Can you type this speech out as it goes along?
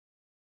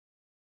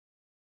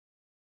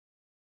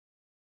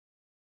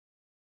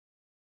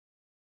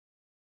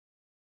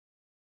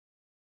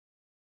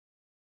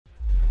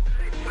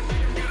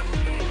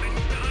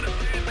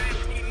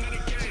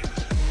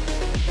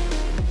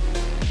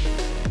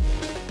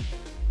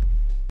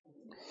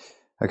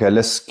Okay,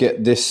 let's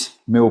get this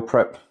meal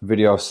prep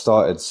video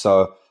started.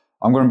 So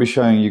I'm going to be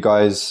showing you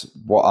guys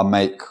what I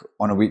make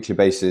on a weekly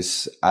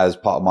basis as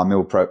part of my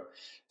meal prep.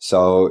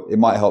 So it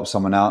might help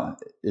someone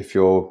out. If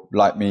you're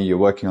like me, you're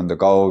working on the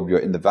go, you're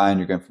in the van,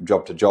 you're going from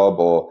job to job,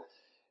 or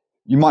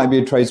you might be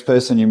a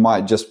tradesperson, you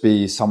might just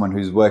be someone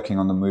who's working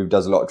on the move,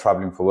 does a lot of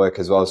traveling for work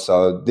as well.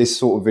 So this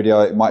sort of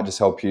video, it might just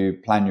help you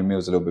plan your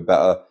meals a little bit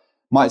better,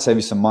 might save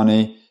you some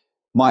money,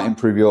 might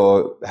improve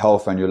your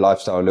health and your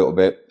lifestyle a little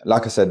bit.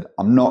 Like I said,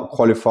 I'm not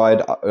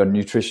qualified, a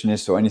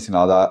nutritionist or anything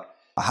like that.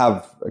 I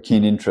have a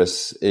keen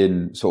interest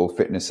in sort of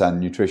fitness and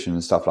nutrition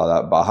and stuff like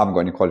that, but I haven't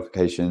got any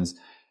qualifications.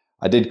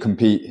 I did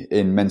compete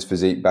in men's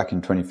physique back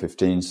in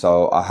 2015.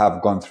 So I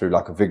have gone through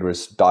like a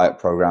vigorous diet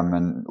program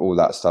and all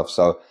that stuff.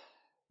 So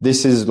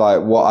this is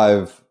like what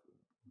I've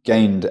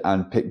gained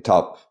and picked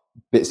up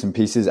bits and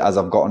pieces as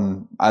I've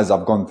gone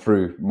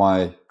through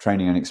my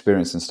training and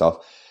experience and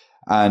stuff.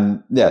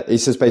 And yeah,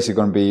 it's just basically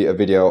going to be a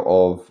video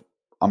of,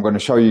 I'm going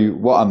to show you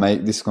what I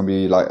make. This is going to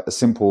be like a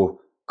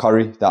simple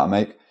curry that I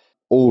make,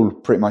 all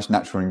pretty much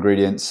natural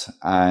ingredients,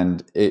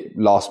 and it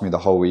lasts me the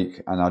whole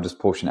week, and I'll just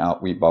portion it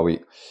out week by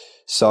week.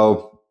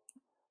 So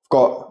I've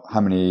got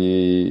how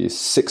many?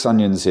 6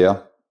 onions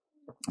here,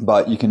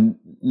 but you can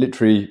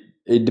literally,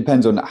 it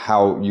depends on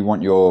how you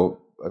want your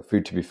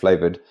food to be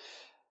flavored.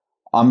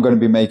 I'm going to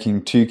be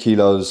making 2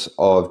 kilos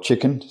of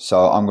chicken.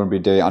 So I'm going to be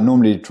doing, I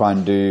normally try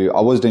and do, I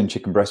was doing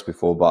chicken breast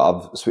before, but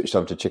I've switched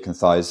over to chicken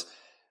thighs,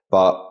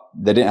 but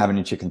they didn't have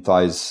any chicken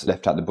thighs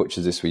left at the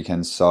butcher's this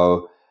weekend.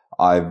 So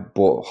I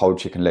bought whole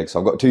chicken legs.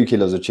 So I've got 2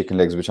 kilos of chicken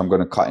legs, which I'm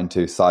going to cut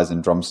into thighs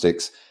and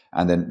drumsticks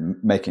and then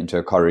make it into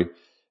a curry.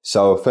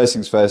 So first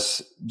things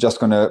first, just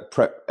going to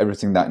prep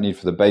everything that I need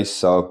for the base.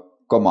 So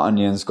got my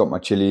onions, got my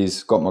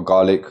chilies, got my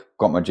garlic,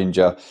 got my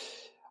ginger.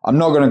 I'm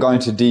not going to go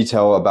into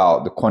detail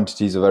about the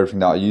quantities of everything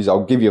that I use.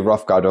 I'll give you a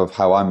rough guide of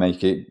how I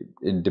make it,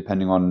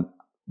 depending on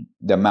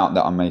the amount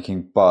that I'm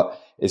making, but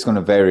it's going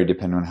to vary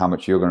depending on how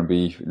much you're going to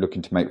be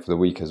looking to make for the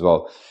week as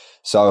well.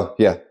 So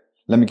yeah,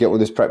 let me get all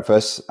this prep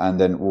first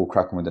and then we'll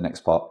crack on with the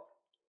next part.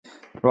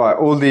 Right,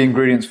 all the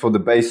ingredients for the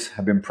base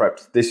have been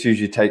prepped. This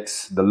usually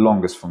takes the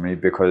longest for me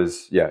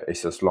because yeah,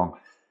 it's just long.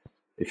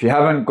 If you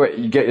haven't got,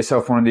 you get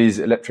yourself one of these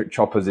electric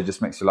choppers, it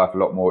just makes your life a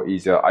lot more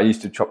easier. I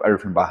used to chop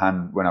everything by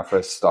hand when I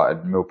first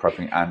started meal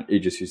prepping, and it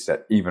just used to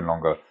take even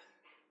longer.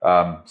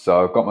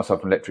 So I've got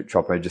myself an electric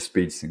chopper, it just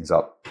speeds things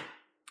up.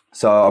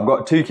 So I've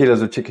got 2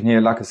 kilos of chicken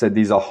here. Like I said,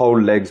 these are whole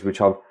legs,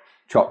 which I've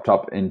chopped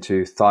up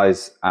into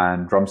thighs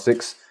and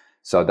drumsticks.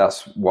 So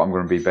that's what I'm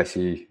going to be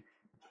basically,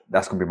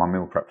 that's going to be my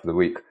meal prep for the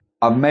week.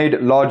 I've made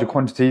larger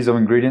quantities of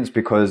ingredients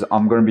because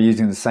I'm going to be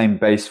using the same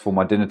base for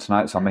my dinner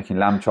tonight. So I'm making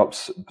lamb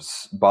chops,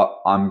 but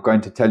I'm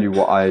going to tell you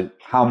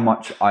how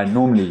much I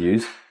normally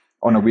use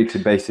on a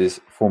weekly basis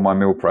for my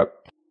meal prep.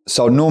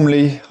 So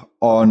normally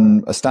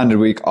on a standard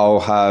week,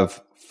 I'll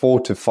have 4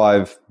 to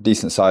 5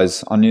 decent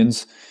sized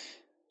onions,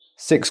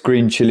 6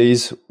 green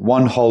chilies,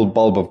 1 whole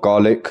bulb of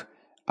garlic,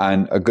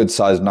 and a good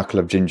sized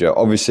knuckle of ginger.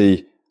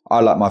 Obviously, I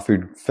like my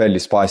food fairly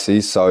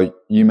spicy, so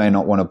you may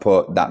not want to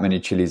put that many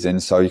chilies in.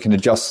 So you can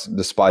adjust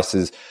the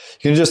spices.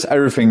 You can adjust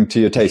everything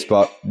to your taste,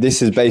 but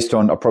this is based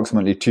on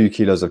approximately 2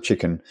 kilos of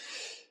chicken.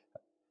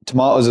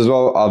 Tomatoes as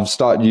well. I've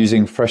started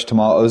using fresh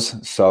tomatoes.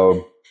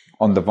 So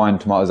on the vine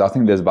tomatoes, I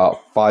think there's about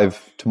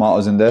 5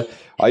 tomatoes in there.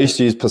 I used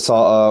to use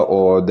passata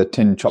or the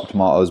tin chopped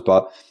tomatoes,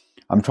 but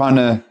I'm trying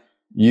to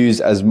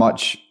use as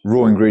much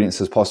raw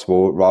ingredients as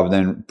possible rather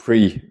than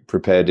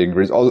pre-prepared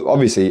ingredients.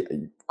 Obviously,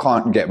 you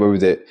can't get away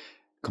with it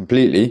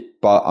completely,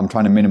 but I'm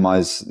trying to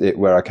minimize it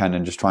where I can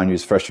and just try and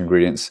use fresh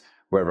ingredients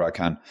wherever I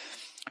can.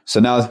 So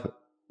now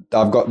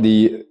I've got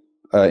the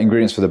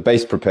ingredients for the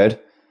base prepared.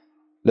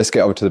 Let's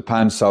get over to the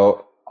pan.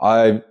 So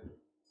I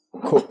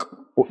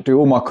do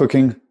all my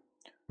cooking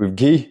with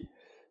ghee.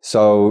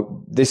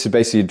 So this is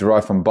basically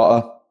derived from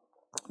butter.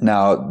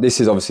 Now this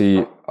is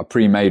obviously a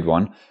pre-made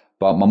one,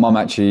 but my mum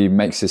actually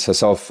makes this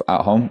herself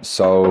at home.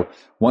 So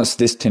once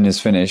this tin is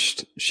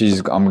finished,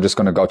 I'm just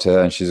going to go to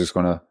her and she's just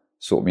going to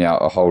sort me out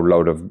a whole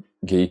load of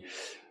ghee.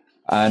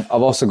 And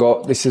I've also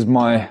got, this is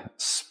my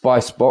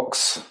spice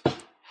box.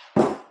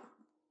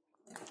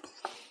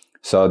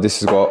 So this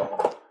has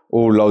got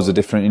all loads of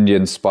different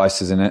Indian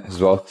spices in it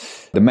as well.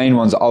 The main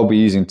ones I'll be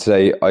using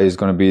today is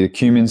going to be the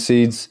cumin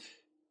seeds,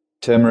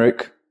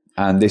 turmeric,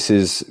 and this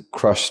is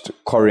crushed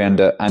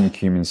coriander and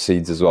cumin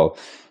seeds as well.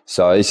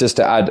 So it's just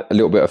to add a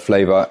little bit of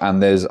flavor.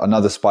 And there's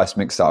another spice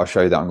mix that I'll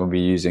show you that I'm going to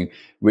be using,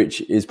 which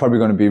is probably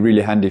going to be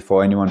really handy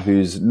for anyone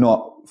who's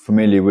not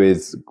familiar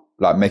with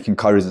like making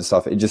curries and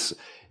stuff. It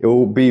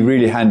will be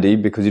really handy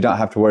because you don't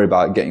have to worry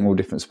about getting all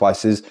different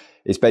spices.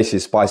 It's basically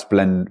spice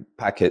blend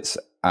packets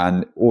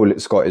and all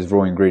it's got is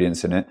raw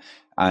ingredients in it.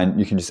 And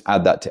you can just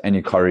add that to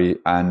any curry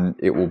and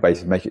it will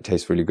basically make it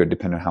taste really good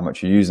depending on how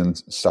much you use and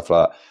stuff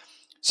like that.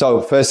 So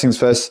first things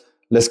first,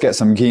 let's get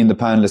some ghee in the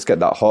pan. Let's get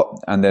that hot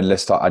and then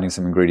let's start adding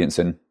some ingredients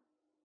in.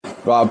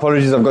 Right,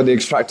 apologies, I've got the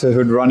extractor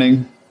hood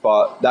running,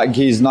 but that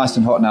ghee is nice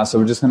and hot now. So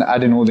we're just going to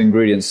add in all the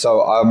ingredients.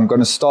 So I'm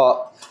going to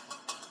start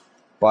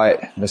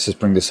by, let's just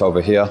bring this over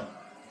here.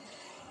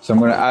 So I'm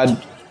going to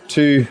add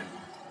 2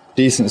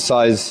 decent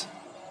sized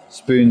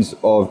spoons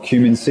of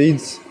cumin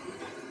seeds.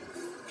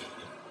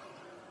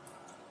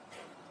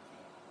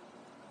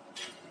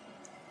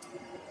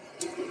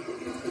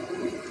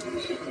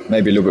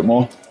 Maybe a little bit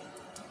more,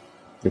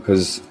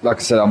 because like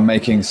I said, I'm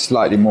making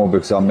slightly more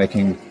because I'm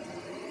making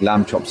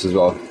lamb chops as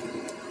well.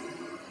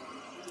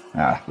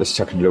 Let's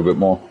chuck in a little bit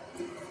more.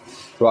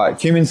 Right,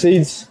 cumin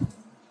seeds,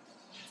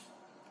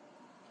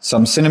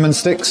 some cinnamon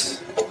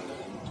sticks,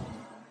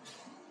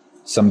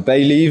 some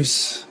bay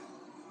leaves,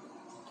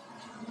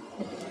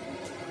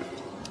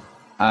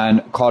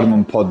 and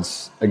cardamom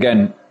pods.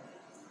 Again,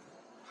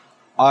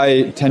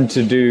 I tend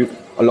to do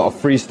a lot of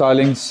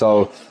freestyling,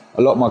 so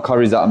a lot of my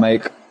curries that I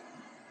make,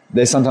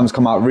 they sometimes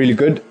come out really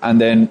good,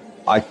 and then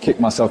I kick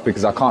myself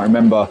because I can't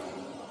remember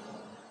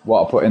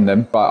what I put in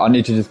them. But I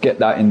need to just get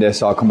that in there,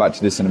 so I'll come back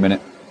to this in a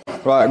minute.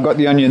 Right, I've got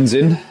the onions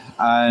in,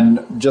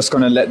 and just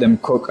gonna let them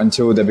cook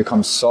until they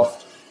become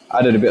soft.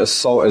 Added a bit of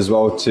salt as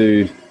well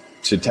to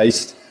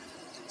taste.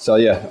 So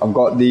yeah, I've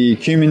got the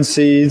cumin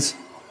seeds,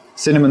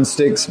 cinnamon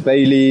sticks,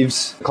 bay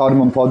leaves,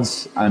 cardamom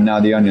pods, and now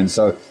the onions.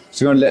 So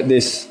we're gonna let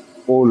this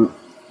all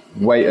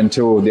wait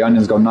until the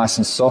onions go nice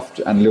and soft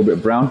and a little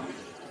bit brown,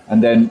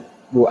 and then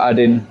we'll add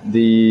in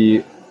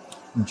the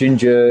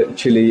ginger,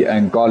 chili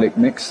and garlic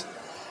mix.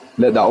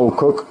 Let that all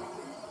cook,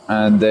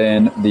 and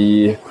then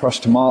the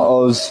crushed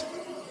tomatoes,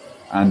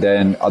 and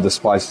then other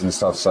spices and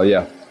stuff. So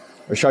yeah,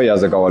 I'll show you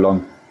as I go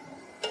along.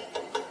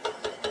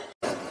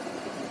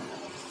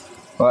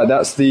 Right,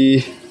 that's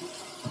the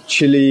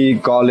chili,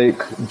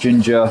 garlic,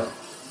 ginger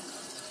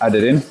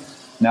added in.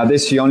 Now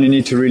this, you only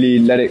need to really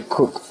let it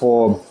cook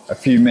for a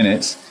few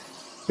minutes,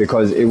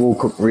 because it will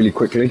cook really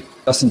quickly.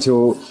 Just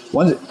until,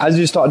 as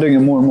you start doing it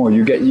more and more,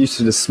 you get used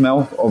to the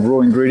smell of raw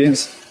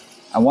ingredients.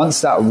 And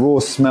once that raw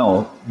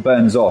smell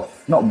burns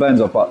off, not burns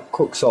off, but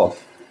cooks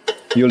off,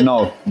 you'll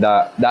know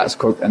that that's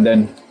cooked. And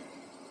then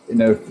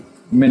in a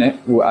minute,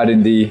 we'll add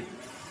in the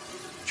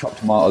chopped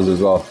tomatoes as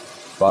well.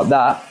 But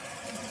that,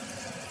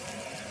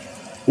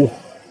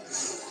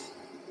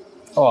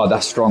 oh,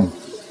 that's strong.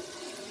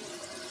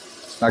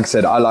 Like I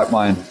said, I like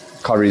mine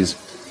curries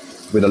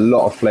with a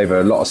lot of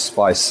flavor, a lot of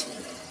spice.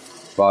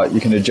 But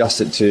you can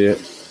adjust it to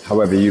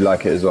however you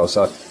like it as well.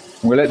 So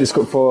I'm gonna let this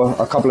cook for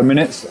a couple of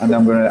minutes, and then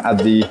I'm gonna add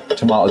the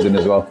tomatoes in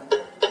as well.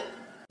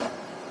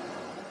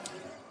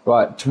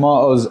 Right,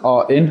 tomatoes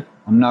are in.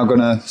 I'm now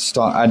gonna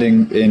start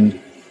adding in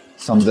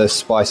some of the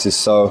spices.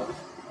 So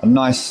a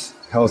nice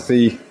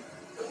healthy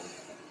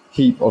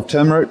heap of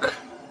turmeric,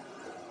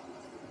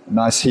 a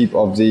nice heap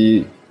of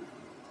the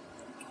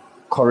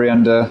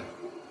coriander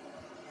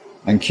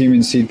and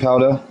cumin seed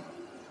powder.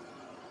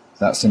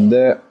 That's in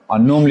there. I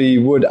normally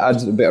would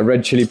add a bit of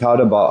red chili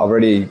powder, but I've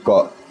already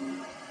got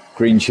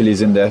green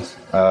chilies in there.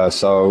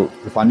 So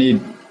if I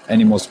need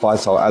any more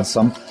spice, I'll add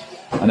some.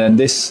 And then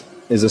this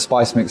is a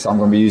spice mix I'm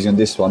going to be using on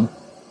this one.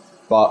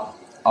 But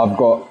I've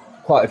got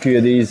quite a few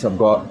of these. I've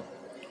got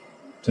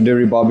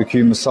tandoori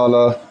barbecue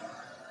masala,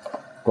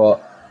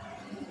 got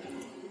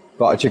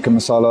butter chicken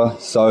masala.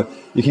 So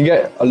you can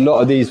get a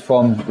lot of these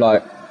from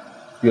like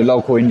your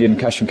local Indian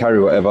cash and carry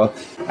or whatever.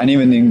 And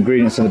even the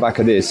ingredients on the back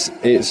of this,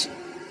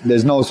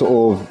 there's no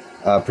sort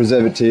of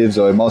preservatives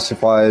or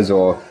emulsifiers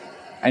or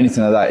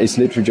anything like that. It's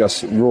literally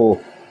just raw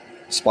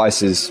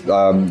spices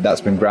that's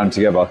been ground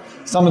together.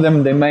 Some of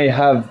them, they may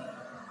have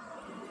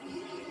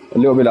a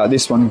little bit like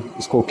this one.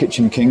 It's called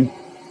Kitchen King.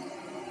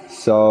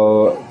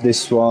 So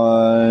this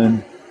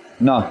one,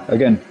 no,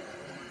 again,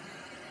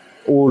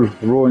 all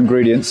raw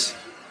ingredients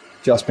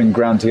just been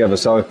ground together.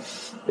 So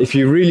if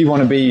you really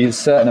want to be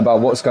certain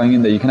about what's going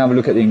in there, you can have a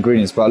look at the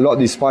ingredients. But a lot of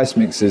these spice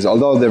mixes,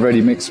 although they're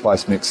ready mixed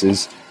spice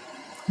mixes,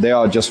 they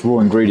are just raw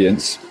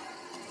ingredients.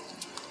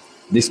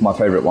 This is my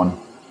favorite one.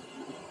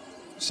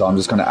 So I'm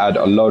just going to add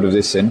a load of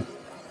this in.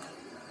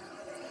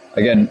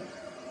 Again,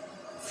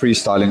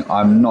 freestyling,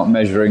 I'm not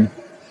measuring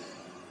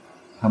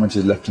how much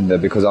is left in there,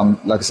 because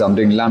like I said, I'm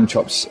doing lamb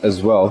chops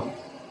as well.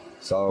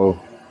 So,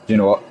 you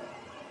know what?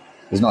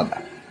 There's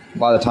not,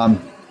 by the time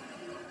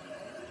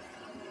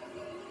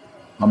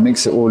I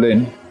mix it all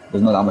in,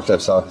 there's not that much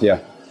left. So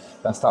yeah,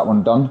 that's that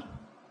one done.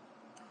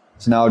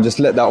 So now I'll just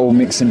let that all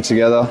mix in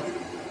together.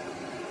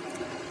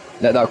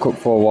 Let that cook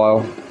for a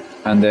while,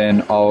 and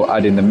then I'll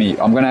add in the meat.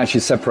 I'm going to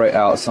actually separate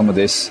out some of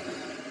this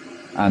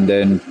and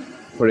then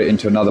put it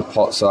into another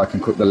pot so I can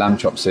cook the lamb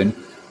chops in,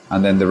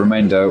 and then the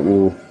remainder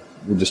we'll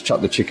just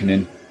chuck the chicken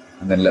in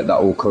and then let that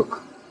all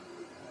cook.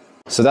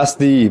 So that's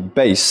the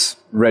base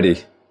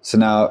ready. So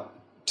now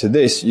to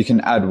this you can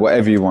add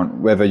whatever you want,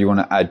 whether you want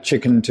to add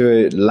chicken to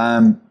it,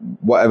 lamb,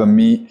 whatever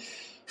meat,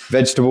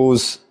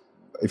 vegetables.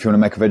 If you want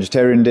to make a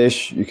vegetarian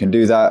dish, you can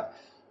do that.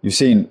 You've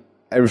seen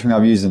everything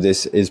I've used in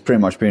this is pretty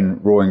much been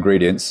raw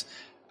ingredients,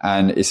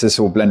 and it's just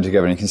all blended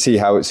together. And you can see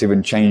how it's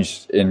even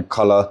changed in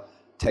color,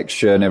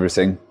 texture and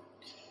everything.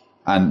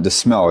 And the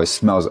smell, it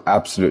smells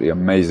absolutely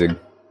amazing.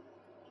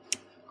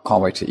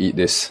 Can't wait to eat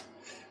this.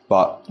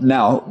 But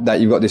now that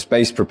you've got this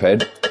base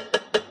prepared,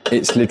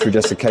 it's literally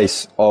just a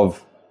case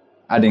of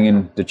adding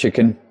in the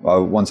chicken.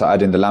 Well, once I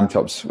add in the lamb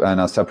chops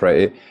and I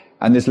separate it,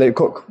 and just let it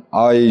cook.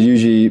 I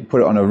usually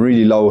put it on a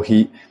really low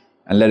heat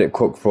and let it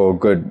cook for a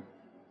good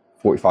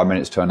 45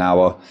 minutes to an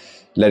hour.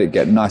 Let it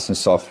get nice and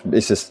soft.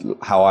 It's just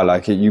how I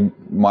like it. You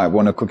might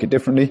want to cook it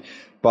differently,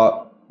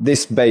 but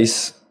this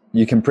base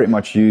you can pretty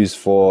much use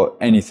for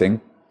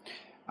anything.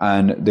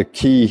 And the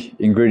key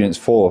ingredients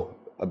for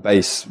a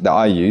base that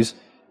I use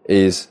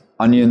is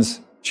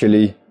onions,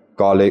 chili,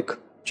 garlic,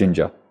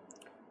 ginger.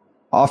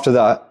 After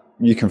that,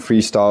 you can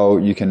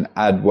freestyle, you can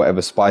add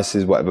whatever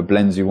spices, whatever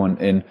blends you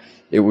want in.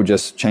 It will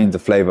just change the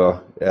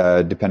flavor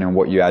depending on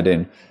what you add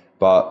in.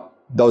 But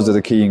those are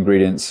the key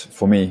ingredients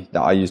for me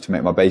that I use to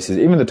make my bases.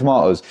 Even the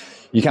tomatoes,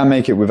 you can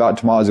make it without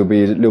tomatoes. It'll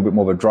be a little bit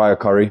more of a drier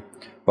curry,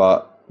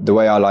 but the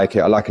way I like it,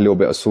 I like a little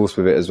bit of sauce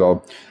with it as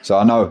well. So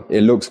I know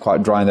it looks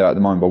quite dry in there at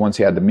the moment, but once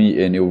you add the meat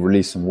in, it will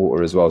release some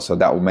water as well. So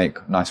that will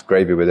make nice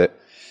gravy with it.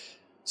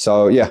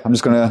 So yeah, I'm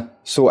just gonna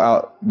sort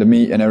out the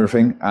meat and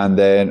everything, and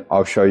then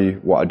I'll show you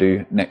what I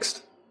do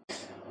next.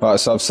 Right,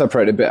 so I've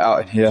separated a bit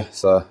out in here.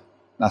 So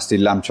that's the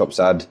lamb chops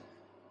I had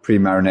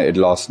pre-marinated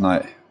last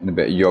night in a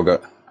bit of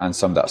yogurt and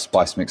some of that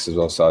spice mix as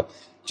well. So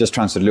just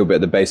transferred a little bit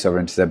of the base over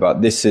into there,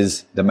 but this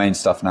is the main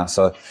stuff now.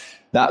 So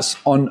that's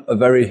on a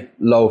very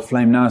low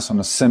flame now. It's on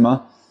a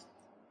simmer.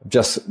 I've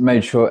just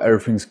made sure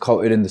everything's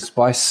coated in the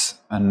spice,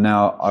 and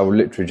now I will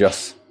literally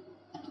just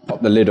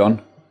pop the lid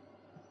on.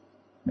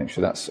 Make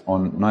sure that's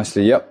on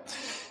nicely, yep.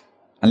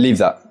 And leave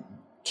that.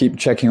 Keep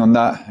checking on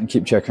that and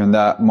keep checking on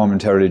that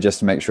momentarily just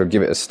to make sure,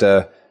 give it a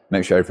stir,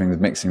 make sure everything's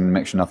mixing,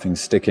 make sure nothing's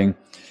sticking.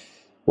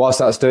 Whilst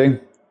that's doing,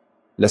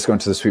 let's go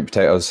into the sweet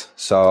potatoes.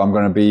 So I'm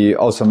going to be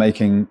also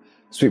making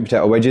sweet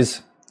potato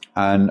wedges,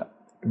 and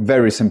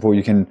very simple.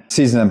 You can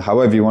season them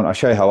however you want. I'll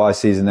show you how I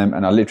season them,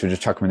 and I literally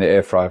just chuck them in the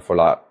air fryer for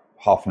like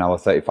half an hour,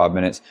 35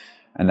 minutes,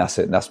 and that's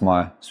it. That's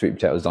my sweet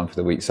potatoes done for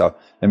the week. So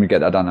let me get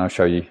that done and I'll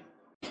show you.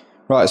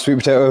 Right, sweet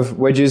potato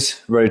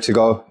wedges ready to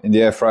go in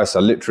the air fryer. So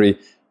I literally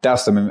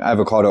douse them in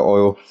avocado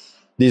oil.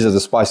 These are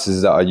the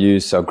spices that I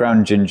use. So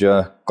ground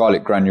ginger,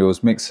 garlic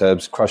granules, mixed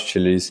herbs, crushed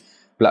chilies,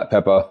 black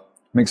pepper,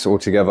 mix it all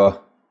together.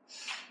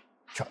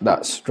 Chuck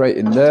that straight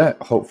in there.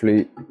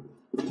 Hopefully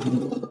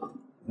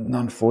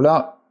none fall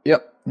out.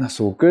 Yep, that's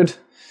all good.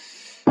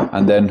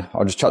 And then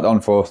I'll just chuck that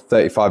on for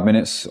 35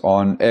 minutes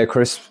on air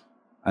crisp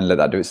and let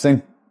that do its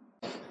thing.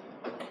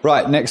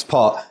 Right, next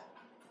part,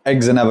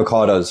 eggs and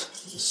avocados.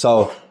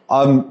 So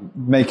I'm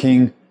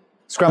making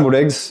scrambled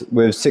eggs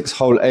with 6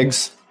 whole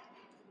eggs.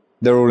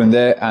 They're all in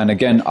there. And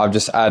again, I'll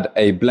just add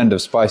a blend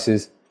of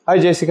spices. Hi,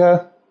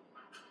 Jessica.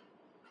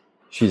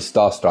 She's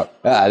starstruck.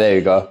 Ah, there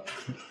you go.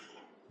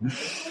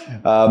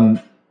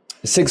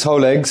 6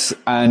 whole eggs,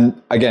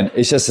 and again,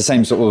 it's just the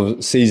same sort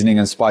of seasoning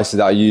and spices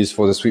that I use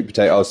for the sweet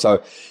potato.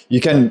 So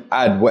you can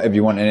add whatever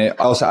you want in it.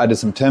 I also added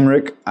some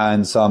turmeric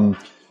and some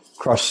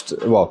crushed,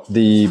 well,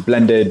 the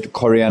blended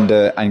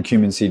coriander and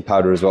cumin seed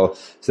powder as well.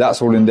 So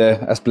that's all in there.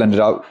 That's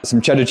blended out.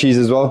 Some cheddar cheese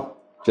as well,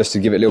 just to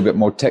give it a little bit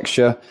more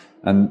texture.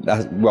 And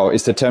that, well,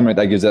 it's the turmeric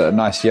that gives it a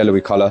nice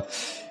yellowy color.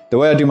 The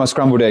way I do my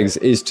scrambled eggs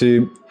is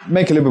to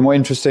make it a little bit more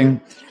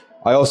interesting.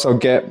 I also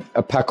get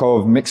a pack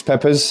of mixed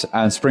peppers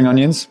and spring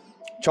onions.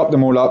 Chop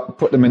them all up,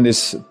 put them in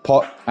this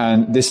pot,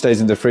 and this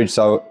stays in the fridge.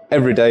 So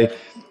every day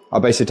I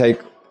basically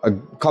take a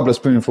couple of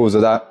spoonfuls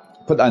of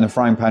that, put that in the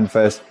frying pan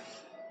first,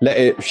 let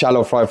it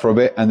shallow fry for a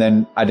bit, and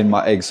then add in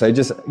my eggs. So it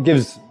just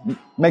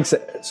makes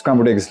it,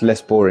 scrambled eggs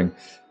less boring.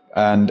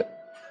 And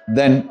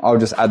then I'll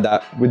just add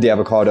that with the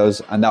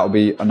avocados, and that will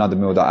be another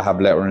meal that I have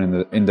later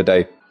on in the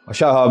day. I'll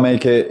show you how I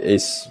make it.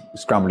 It's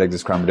scrambled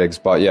eggs,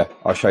 but yeah,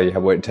 I'll show you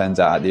how it turns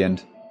out at the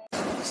end.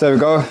 So there we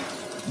go,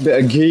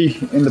 bit of ghee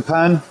in the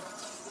pan.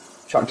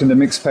 Chucked in the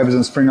mixed peppers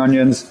and spring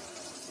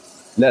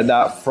onions, let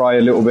that fry a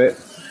little bit,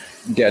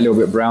 get a little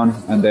bit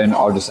brown, and then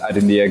I'll just add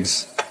in the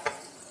eggs.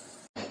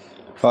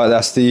 Right,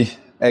 that's the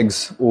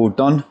eggs all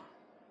done.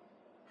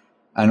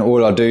 And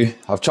all I'll do,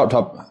 I've chopped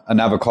up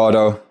an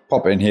avocado,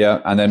 pop it in here,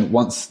 and then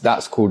once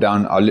that's cooled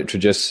down, I'll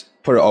literally just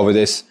put it over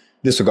this.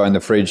 This will go in the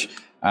fridge,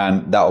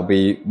 and that will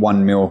be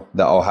one meal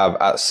that I'll have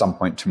at some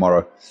point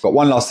tomorrow. Got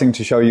one last thing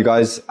to show you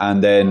guys,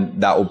 and then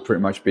that will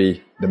pretty much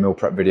be the meal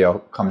prep video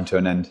coming to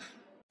an end.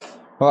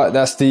 Right,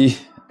 that's the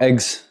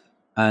eggs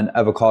and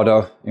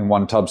avocado in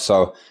one tub.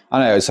 So I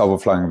know it's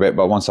overflowing a bit,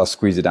 but once I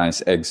squeeze it down,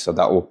 it's eggs, so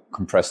that will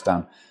compress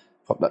down.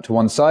 Pop that to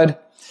one side.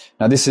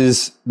 Now this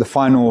is the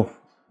final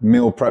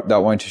meal prep that I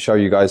wanted to show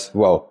you guys.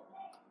 Well,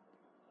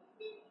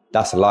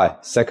 that's a lie,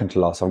 second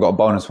to last. I've got a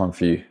bonus one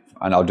for you,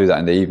 and I'll do that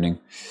in the evening.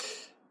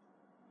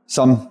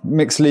 Some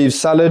mixed leaves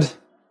salad,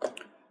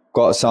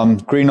 got some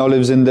green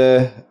olives in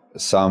there,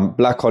 some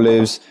black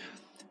olives.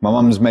 My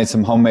mum's made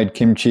some homemade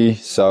kimchi,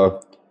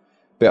 so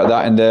bit of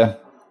that in there,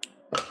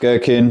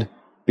 gherkin,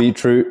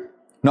 beetroot,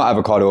 not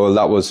avocado oil,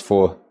 that was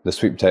for the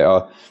sweet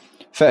potato,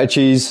 feta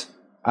cheese,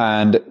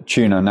 and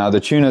tuna. Now the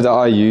tuna that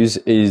I use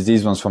is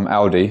these ones from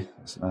Aldi.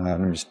 Let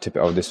me just tip it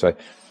over this way. It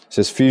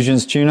says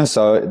Fusions tuna,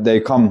 so they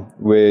come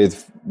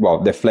with, well,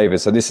 they're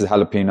flavored. So this is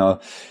jalapeno.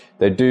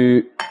 They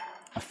do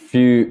a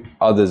few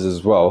others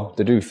as well.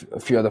 They do a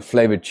few other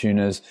flavored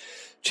tunas,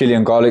 chili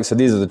and garlic. So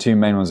these are the 2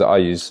 main ones that I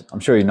use. I'm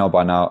sure you know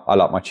by now, I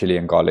like my chili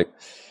and garlic.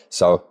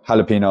 So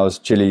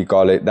jalapenos, chili,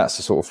 garlic, that's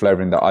the sort of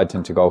flavoring that I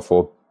tend to go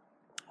for.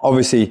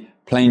 Obviously,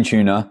 plain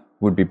tuna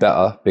would be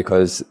better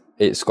because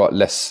it's got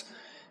less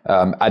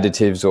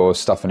additives or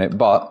stuff in it.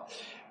 But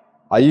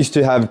I used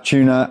to have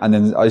tuna, and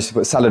then I used to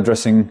put salad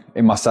dressing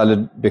in my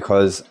salad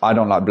because I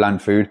don't like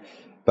bland food.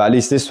 But at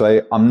least this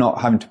way, I'm not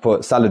having to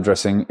put salad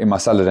dressing in my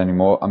salad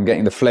anymore. I'm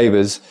getting the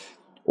flavors,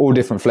 all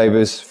different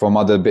flavors from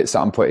other bits that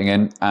I'm putting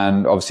in,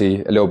 and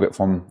obviously a little bit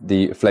from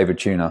the flavored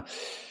tuna.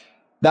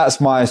 That's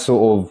my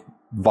sort of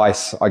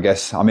vice, I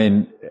guess. I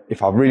mean,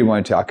 if I really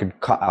wanted to, I could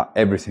cut out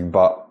everything,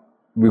 but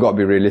we've got to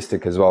be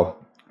realistic as well.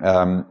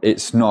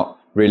 It's not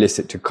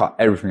realistic to cut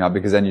everything out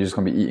because then you're just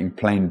going to be eating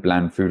plain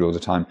bland food all the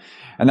time,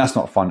 and that's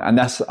not fun. And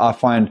I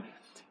find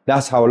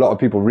that's how a lot of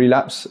people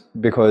relapse,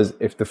 because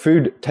if the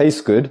food tastes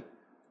good,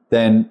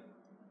 then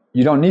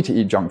you don't need to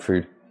eat junk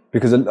food,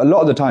 because a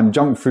lot of the time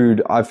junk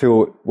food, I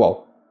think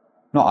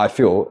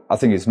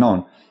it's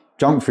known,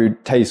 junk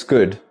food tastes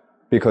good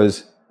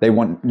because they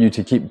want you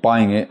to keep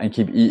buying it and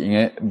keep eating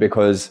it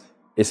because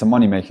it's a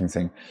money-making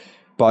thing.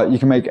 But you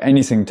can make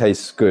anything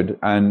taste good,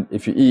 and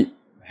if you eat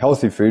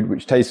healthy food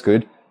which tastes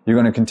good, you're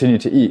going to continue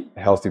to eat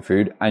healthy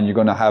food, and you're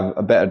going to have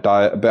a better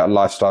diet, a better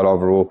lifestyle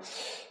overall.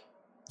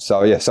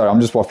 So yeah, sorry, I'm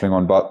just waffling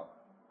on, but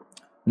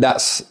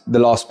that's the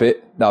last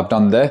bit that I've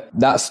done there.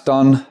 That's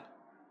done.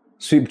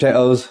 Sweet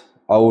potatoes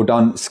are all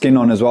done. Skin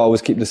on as well. I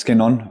always keep the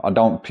skin on. I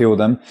don't peel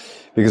them,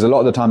 because a lot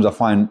of the times I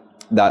find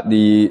that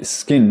the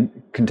skin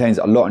contains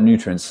a lot of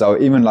nutrients. So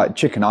even like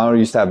chicken, I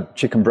used to have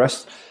chicken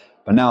breasts,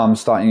 but now I'm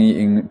starting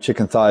eating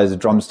chicken thighs,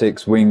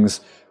 drumsticks,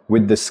 wings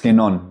with the skin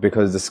on,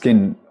 because the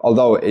skin,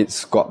 although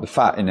it's got the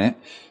fat in it,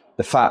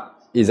 the fat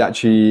is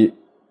actually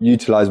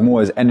utilized more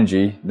as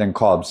energy than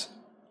carbs.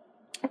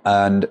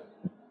 And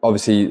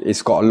obviously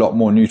it's got a lot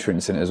more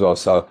nutrients in it as well.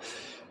 So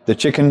the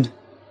chicken,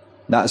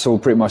 that's all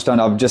pretty much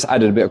done. I've just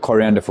added a bit of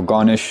coriander for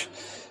garnish,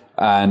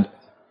 and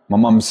my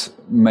mum's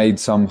made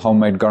some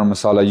homemade garam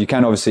masala. You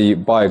can obviously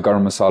buy a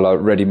garam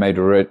masala ready-made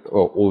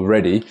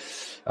already,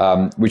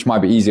 which might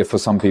be easier for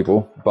some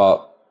people,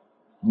 but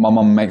my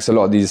mum makes a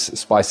lot of these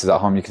spices at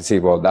home. You can see,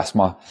 well, that's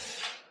my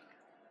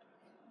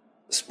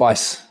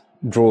spice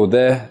drawer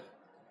there.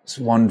 It's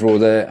one drawer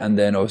there, and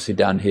then obviously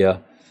down here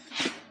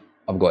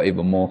I've got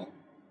even more.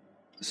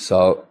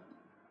 So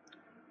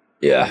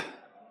yeah,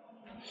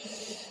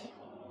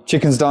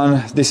 chicken's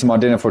done. This is my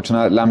dinner for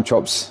tonight. Lamb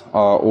chops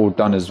are all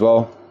done as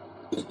well.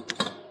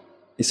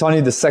 It's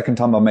only the second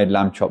time I made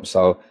lamb chops,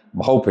 so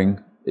I'm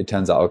hoping it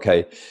turns out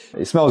okay.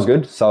 It smells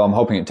good, so I'm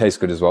hoping it tastes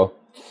good as well.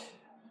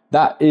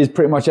 That is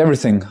pretty much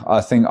everything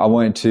I think I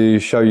wanted to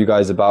show you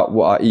guys about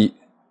what I eat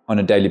on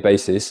a daily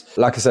basis.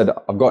 Like I said,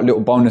 I've got a little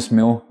bonus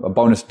meal, a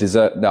bonus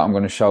dessert that I'm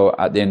going to show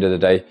at the end of the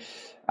day,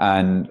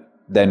 and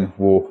then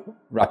we'll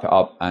wrap it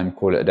up and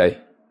call it a day.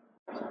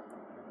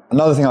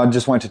 Another thing I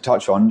just wanted to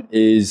touch on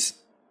is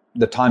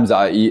the times that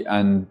I eat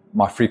and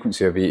my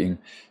frequency of eating.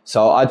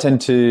 So I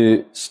tend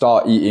to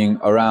start eating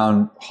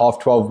around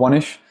 12:30,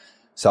 1ish.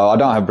 So I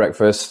don't have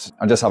breakfast.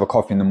 I just have a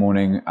coffee in the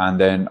morning, and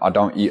then I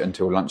don't eat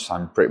until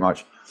lunchtime pretty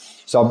much.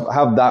 So I'll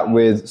have that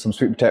with some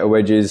sweet potato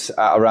wedges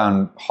at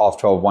around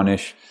 12:30,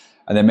 1ish.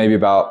 And then maybe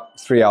about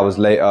 3 hours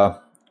later,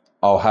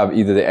 I'll have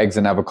either the eggs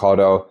and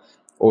avocado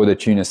or the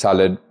tuna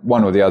salad,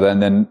 one or the other.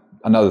 And then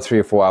another 3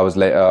 or 4 hours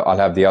later, I'll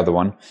have the other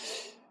one.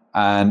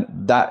 And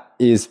that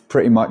is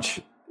pretty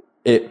much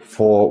it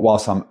for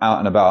whilst I'm out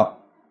and about.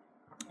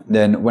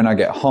 Then when I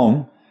get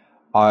home,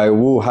 I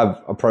will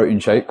have a protein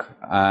shake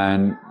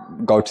and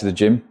go to the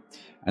gym.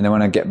 And then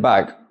when I get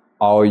back,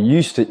 I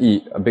used to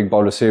eat a big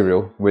bowl of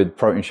cereal with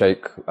protein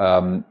shake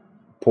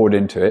poured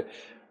into it,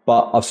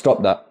 but I've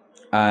stopped that.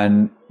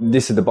 And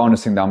this is the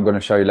bonus thing that I'm going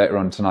to show you later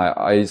on tonight.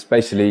 It's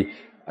basically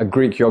a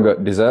Greek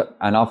yogurt dessert,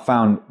 and I've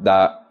found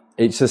that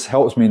it just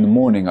helps me in the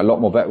morning a lot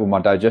more better with my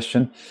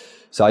digestion.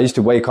 So I used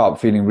to wake up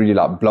feeling really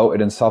like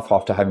bloated and stuff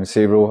after having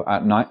cereal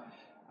at night.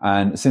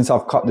 And since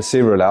I've cut the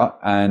cereal out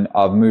and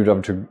I've moved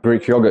over to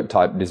Greek yogurt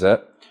type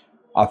dessert,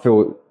 I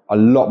feel a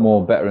lot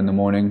more better in the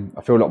morning.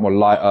 I feel a lot more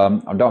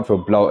lighter. I don't feel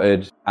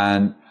bloated.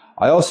 And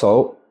I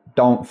also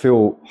don't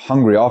feel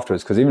hungry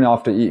afterwards, because even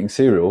after eating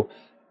cereal,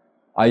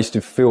 I used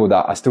to feel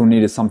that I still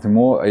needed something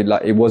more.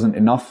 It wasn't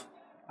enough.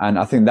 And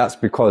I think that's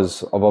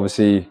because of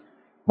obviously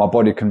my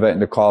body converting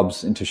the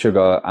carbs into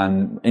sugar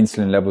and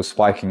insulin levels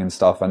spiking and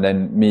stuff, and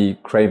then me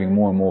craving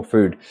more and more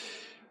food.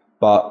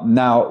 But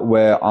now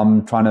where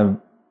I'm trying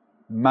to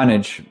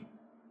manage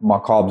my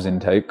carbs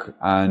intake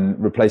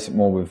and replace it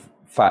more with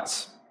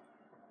fats,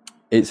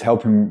 it's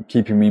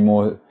keeping me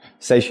more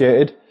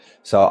satiated.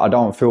 So I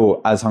don't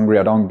feel as hungry.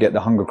 I don't get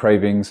the hunger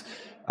cravings,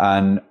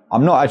 and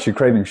I'm not actually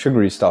craving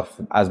sugary stuff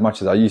as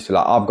much as I used to.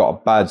 Like, I've got a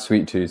bad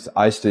sweet tooth.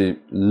 I used to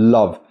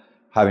love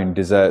having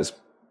desserts,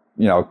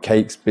 you know,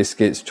 cakes,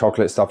 biscuits,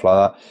 chocolate, stuff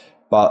like that.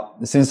 But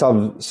since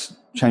I'm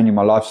changing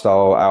my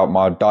lifestyle out,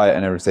 my diet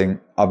and everything,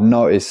 I've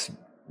noticed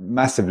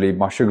massively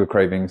my sugar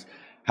cravings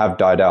have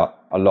died out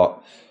a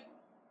lot.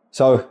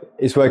 So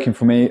it's working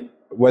for me.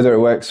 Whether it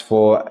works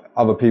for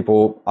other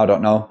people, I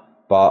don't know.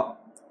 But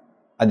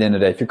at the end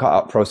of the day, if you cut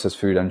out processed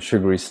food and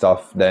sugary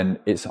stuff, then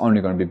it's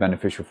only going to be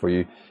beneficial for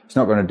you. It's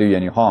not going to do you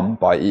any harm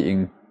by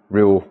eating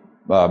real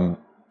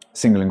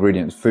single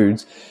ingredients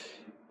foods,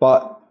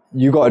 but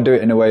you got to do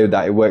it in a way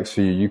that it works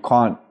for you. You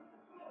can't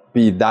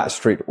be that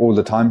strict all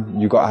the time.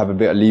 You got to have a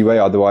bit of leeway,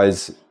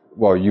 otherwise,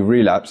 well, you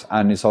relapse,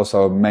 and it's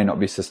also may not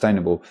be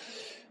sustainable.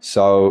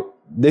 So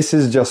this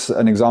is just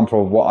an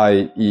example of what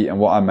I eat and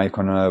what I make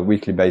on a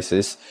weekly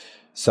basis.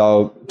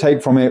 So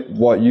take from it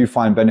what you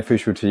find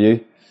beneficial to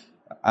you.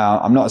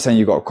 I'm not saying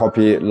you got to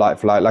copy it like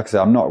for like. Like I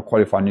said, I'm not a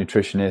qualified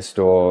nutritionist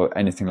or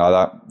anything like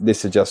that.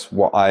 This is just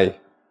what I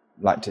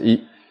like to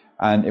eat,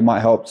 and it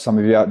might help some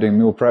of you out doing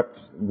meal prep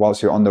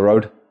whilst you're on the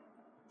road,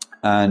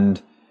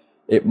 and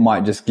it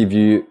might just give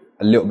you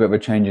a little bit of a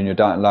change in your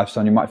diet and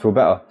lifestyle, and you might feel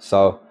better.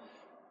 So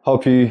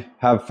hope you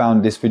have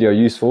found this video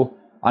useful.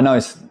 I know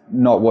it's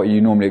not what you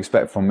normally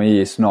expect from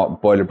me. It's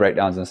not boiler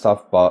breakdowns and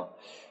stuff, but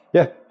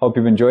yeah, hope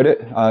you've enjoyed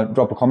it.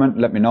 Drop a comment,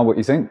 let me know what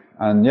you think,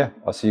 and yeah,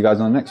 I'll see you guys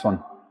on the next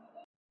one.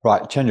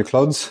 Right, change your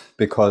clothes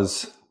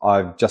because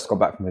I've just got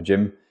back from the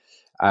gym,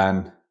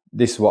 and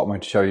this is what I'm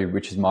going to show you,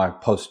 which is my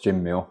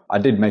post-gym meal. I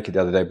did make it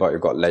the other day, but it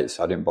got late,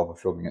 so I didn't bother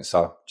filming it,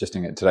 so just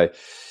doing it today.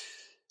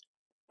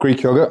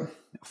 Greek yogurt,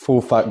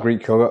 full fat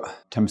Greek yogurt,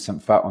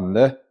 10% fat on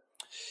there.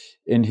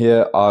 In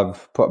here,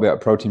 I've put a bit of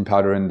protein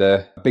powder in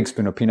there, a big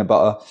spoon of peanut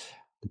butter.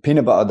 The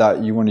peanut butter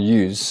that you want to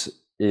use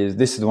is,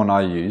 this is the one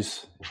I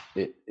use.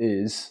 It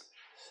is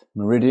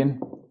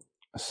Meridian.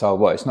 So,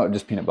 well, it's not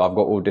just peanut butter. I've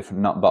got all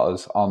different nut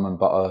butters, almond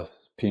butter,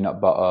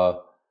 peanut butter.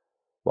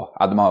 Well,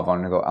 at the moment, I've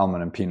only got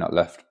almond and peanut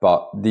left,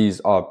 but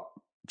these are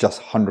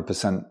just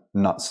 100%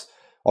 nuts.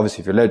 Obviously,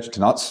 if you're allergic to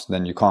nuts,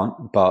 then you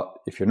can't. But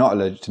if you're not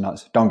allergic to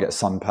nuts, don't get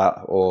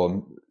Sunpat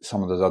or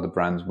some of those other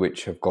brands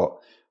which have got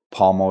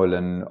palm oil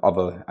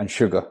and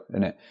sugar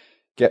in it.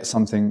 Get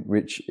something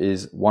which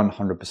is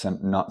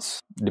 100% nuts,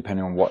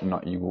 depending on what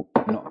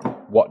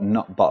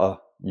nut butter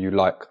you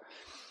like.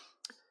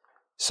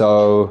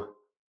 So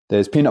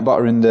there's peanut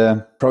butter in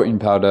there, protein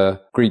powder,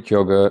 Greek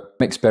yogurt,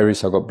 mixed berries.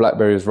 So I've got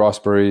blackberries,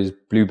 raspberries,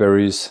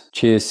 blueberries,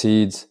 chia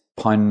seeds,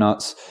 pine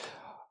nuts.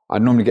 I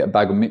normally get a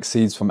bag of mixed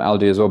seeds from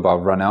Aldi as well, but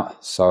I've run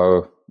out.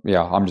 So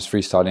yeah, I'm just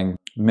freestyling.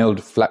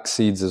 Milled flax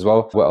seeds as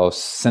well. What else?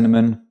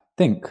 Cinnamon. I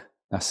think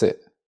that's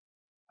it.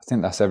 I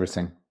think that's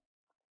everything.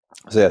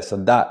 So yeah, so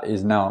that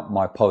is now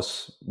my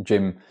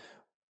post-gym,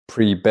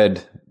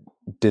 pre-bed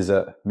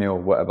dessert meal,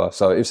 whatever.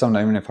 So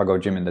even if I go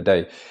gym in the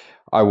day,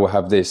 I will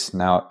have this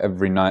now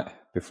every night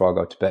before I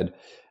go to bed.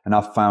 And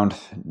I've found,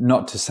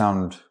 not to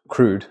sound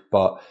crude,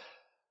 but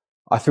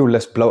I feel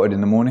less bloated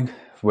in the morning,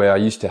 where I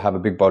used to have a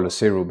big bowl of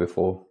cereal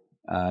before.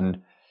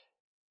 And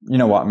you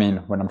know what I mean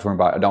when I'm talking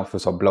about I don't feel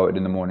so bloated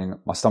in the morning.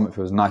 My stomach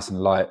feels nice and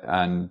light,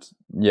 and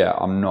yeah,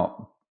 I'm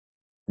not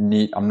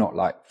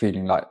like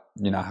feeling like,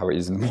 you know how it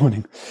is in the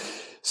morning.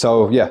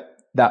 So yeah,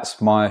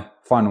 that's my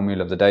final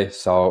meal of the day.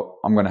 So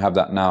I'm going to have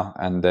that now,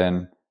 and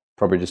then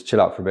probably just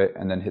chill out for a bit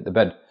and then hit the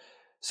bed.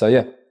 So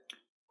yeah,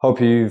 hope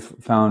you've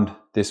found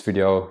this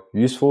video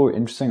useful,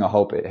 interesting. I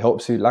hope it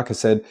helps you. Like I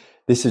said,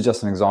 this is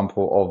just an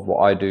example of what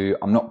I do.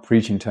 I'm not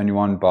preaching to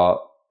anyone, but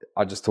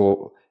I just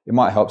thought it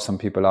might help some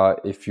people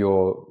out if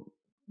you're,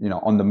 you know,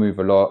 on the move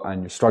a lot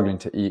and you're struggling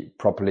to eat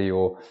properly,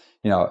 or,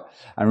 you know,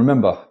 and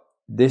remember,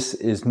 this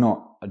is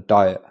not a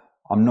diet.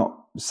 I'm not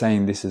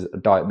saying this is a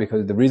diet,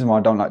 because the reason why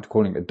I don't like to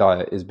call it a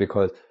diet is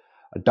because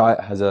a diet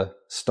has a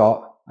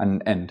start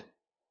and an end.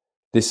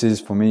 This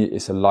is, for me,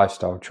 it's a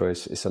lifestyle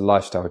choice. It's a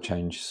lifestyle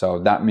change. So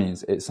that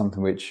means it's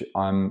something which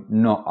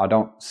I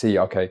don't see,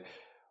 okay,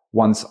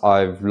 once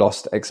I've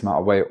lost X amount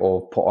of weight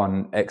or put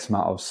on X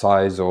amount of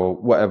size or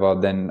whatever,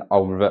 then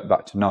I'll revert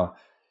back to no.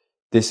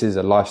 This is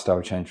a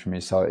lifestyle change for me.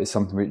 So it's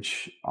something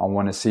which I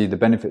want to see the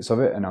benefits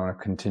of it, and I want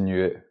to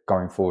continue it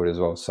going forward as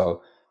well.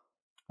 So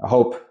I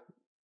hope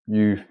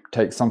you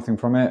take something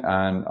from it,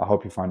 and I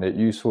hope you find it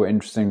useful,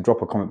 interesting.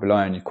 Drop a comment below,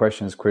 any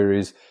questions,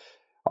 queries.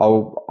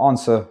 I'll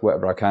answer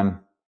whatever I can.